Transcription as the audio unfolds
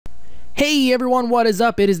Hey everyone, what is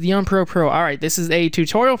up? It is TheUnproPro. Alright, this is a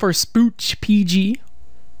tutorial for SpoochPG.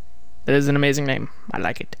 That is an amazing name. I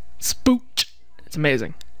like it. Spooch. It's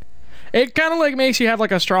amazing. It kind of like makes you have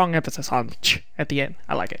like a strong emphasis on ch at the end.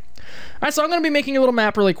 I like it. Alright, so I'm going to be making a little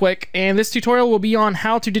map really quick, and this tutorial will be on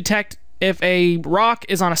how to detect if a rock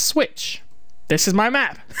is on a switch. This is my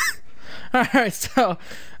map. Alright, so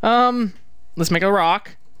let's make a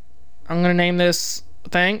rock. I'm going to name this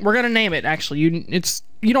thing. We're going to name it, actually.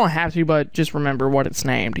 You don't have to, but just remember what it's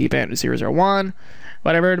named. Event 001,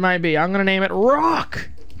 whatever it might be. I'm going to name it Rock,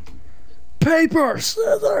 Paper,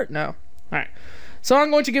 Scissors. No. Alright. So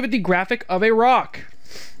I'm going to give it the graphic of a rock.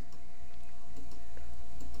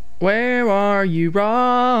 Where are you,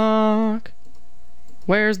 rock?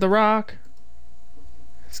 Where's the rock?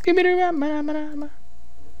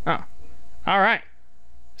 Oh. Alright.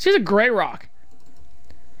 She's a great rock.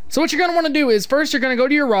 So what you're going to want to do is, first you're going to go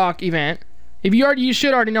to your rock event. You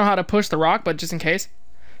should already know how to push the rock, but just in case.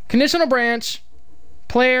 Conditional branch,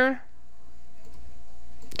 player,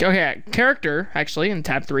 okay, character, actually, in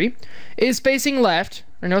tab 3, is facing left,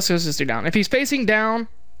 or no, so let's just do down. If he's facing down,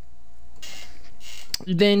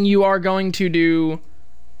 then you are going to do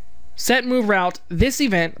set move route, this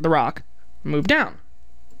event, the rock, move down.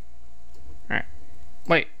 Alright.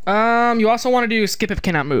 Wait, you also want to do skip if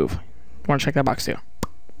cannot move. You want to check that box too.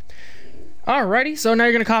 Alrighty, so now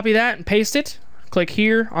you're going to copy that and paste it. Click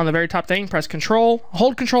here on the very top thing, press Control,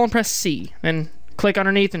 hold Control and press C. Then click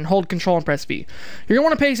underneath and hold Control and press V. You're going to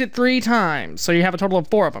want to paste it 3 times, so you have a total of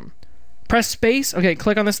 4 of them. Press space, okay,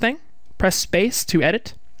 click on this thing. Press space to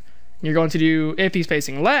edit. You're going to do, if he's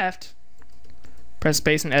facing left, press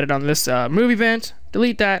space and edit on this move event.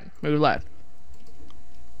 Delete that, move left.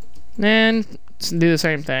 Then do the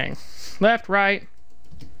same thing. Left, right,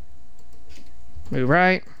 move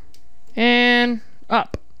right, and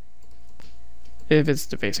up. If it's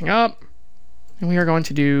facing up, and we are going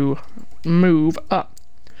to do move up.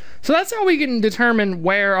 So that's how we can determine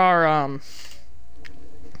where our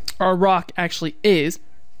rock actually is.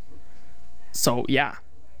 So yeah.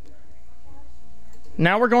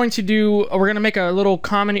 Now we're going to make a little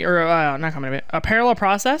comedy, or not comedy, a parallel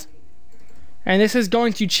process, and this is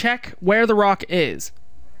going to check where the rock is.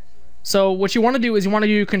 So what you want to do is you want to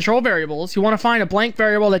do control variables. You want to find a blank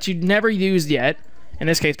variable that you've never used yet. In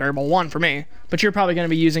this case, variable 1 for me, but you're probably going to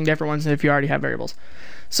be using different ones if you already have variables.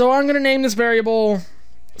 So I'm going to name this variable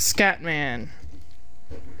Scatman.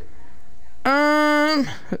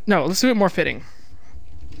 No, let's do it more fitting.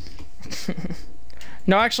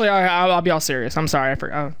 No, actually, I'll be all serious. I'm sorry, I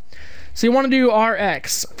forgot. So you want to do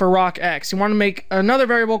Rx for rock X. You want to make another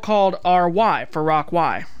variable called Ry for rock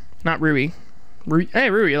Y. Not Ruby. Hey,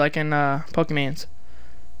 Ruby, like in Pokemon's.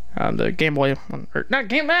 The Game Boy one, or not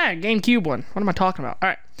GameCube one. What am I talking about? All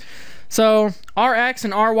right. So Rx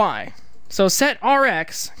and Ry. So set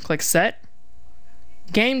Rx. Click set.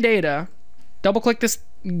 Game data. Double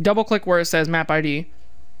click where it says map ID.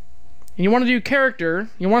 And you want to do character.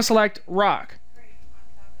 You want to select rock.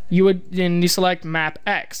 Then you select map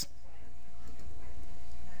X.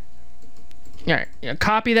 All right.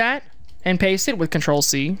 Copy that and paste it with Control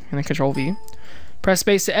C and then Control V. Press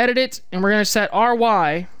space to edit it, and we're going to set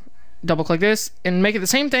Ry. Double click this and make it the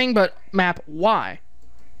same thing but map Y.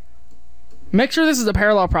 Make sure this is a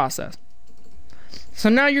parallel process. So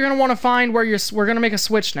now you're going to want to find where we're going to make a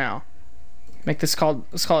switch now. Let's call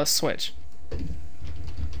it a switch.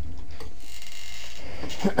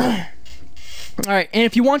 Alright, and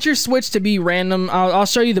if you want your switch to be random, I'll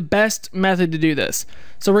show you the best method to do this.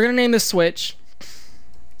 So we're going to name this switch,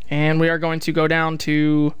 and we are going to go down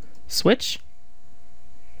to switch.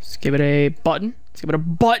 Let's give it a button. Let's give it a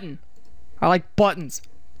button. I like buttons.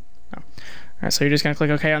 Oh. Alright, so you're just going to click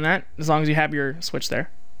OK on that, as long as you have your switch there.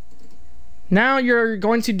 Now you're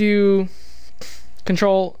going to do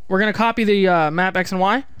control. We're going to copy the map X and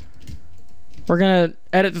Y. We're going to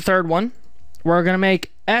edit the third one. We're going to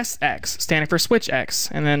make SX, standing for switch X,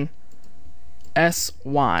 and then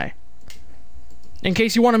SY. In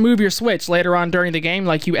case you want to move your switch later on during the game,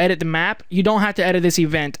 like you edit the map, you don't have to edit this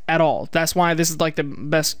event at all. That's why this is like the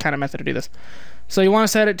best kind of method to do this. So you want to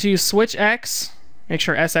set it to switch X. Make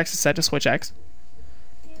sure SX is set to switch X.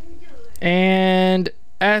 And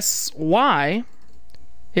SY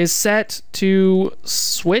is set to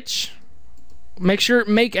switch.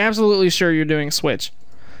 Make absolutely sure you're doing switch.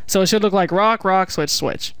 So it should look like rock, rock, switch,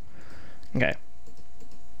 switch. Okay.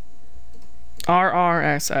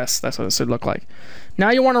 RRSS, that's what it should look like. Now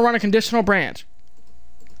you want to run a conditional branch.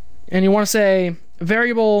 And you want to say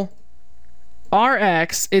variable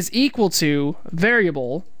Rx is equal to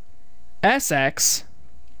variable SX.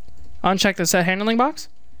 Uncheck the set handling box.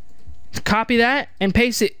 copy that and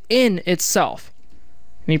paste it in itself.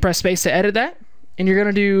 And you press space to edit that, and you're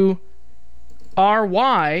gonna do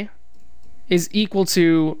ry is equal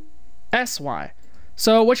to sy.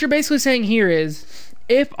 So what you're basically saying here is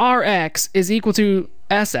if rx is equal to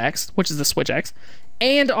sx, which is the switch x,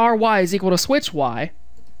 and ry is equal to switch y,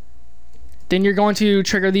 then you're going to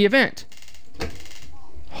trigger the event.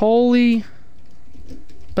 Holy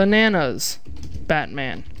bananas,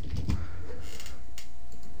 Batman.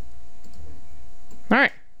 All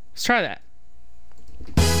right, let's try that.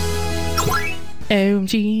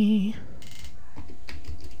 OMG.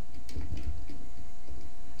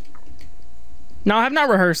 Now, I have not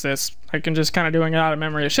rehearsed this. I can just kind of doing it out of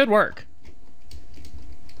memory. It should work.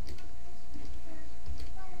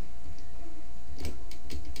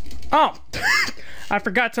 Oh, I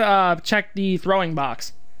forgot to check the throwing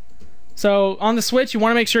box. So on the Switch, you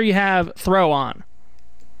want to make sure you have throw on,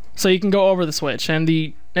 so you can go over the Switch, and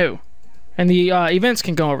the events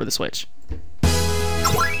can go over the Switch.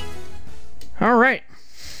 All right,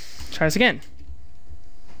 try this again.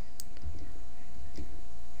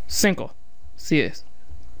 Cinco. See this?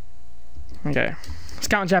 Okay, let's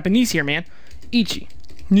count in Japanese here, man. Ichi,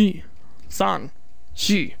 ni, san,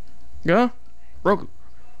 shi, ga, roku.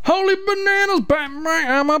 Holy bananas,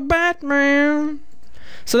 Batman! I'm a Batman.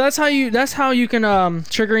 So that's how you can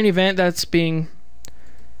trigger an event that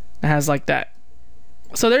has like that.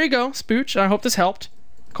 So there you go, Spooch. I hope this helped.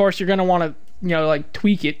 Of course, you're gonna want to like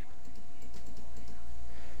tweak it.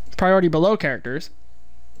 Priority below characters.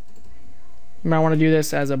 You might want to do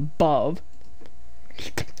this as above.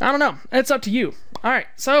 I don't know. It's up to you. All right,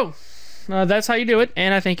 so that's how you do it.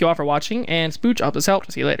 And I thank you all for watching. And Spooch, I hope this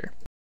helped. See you later.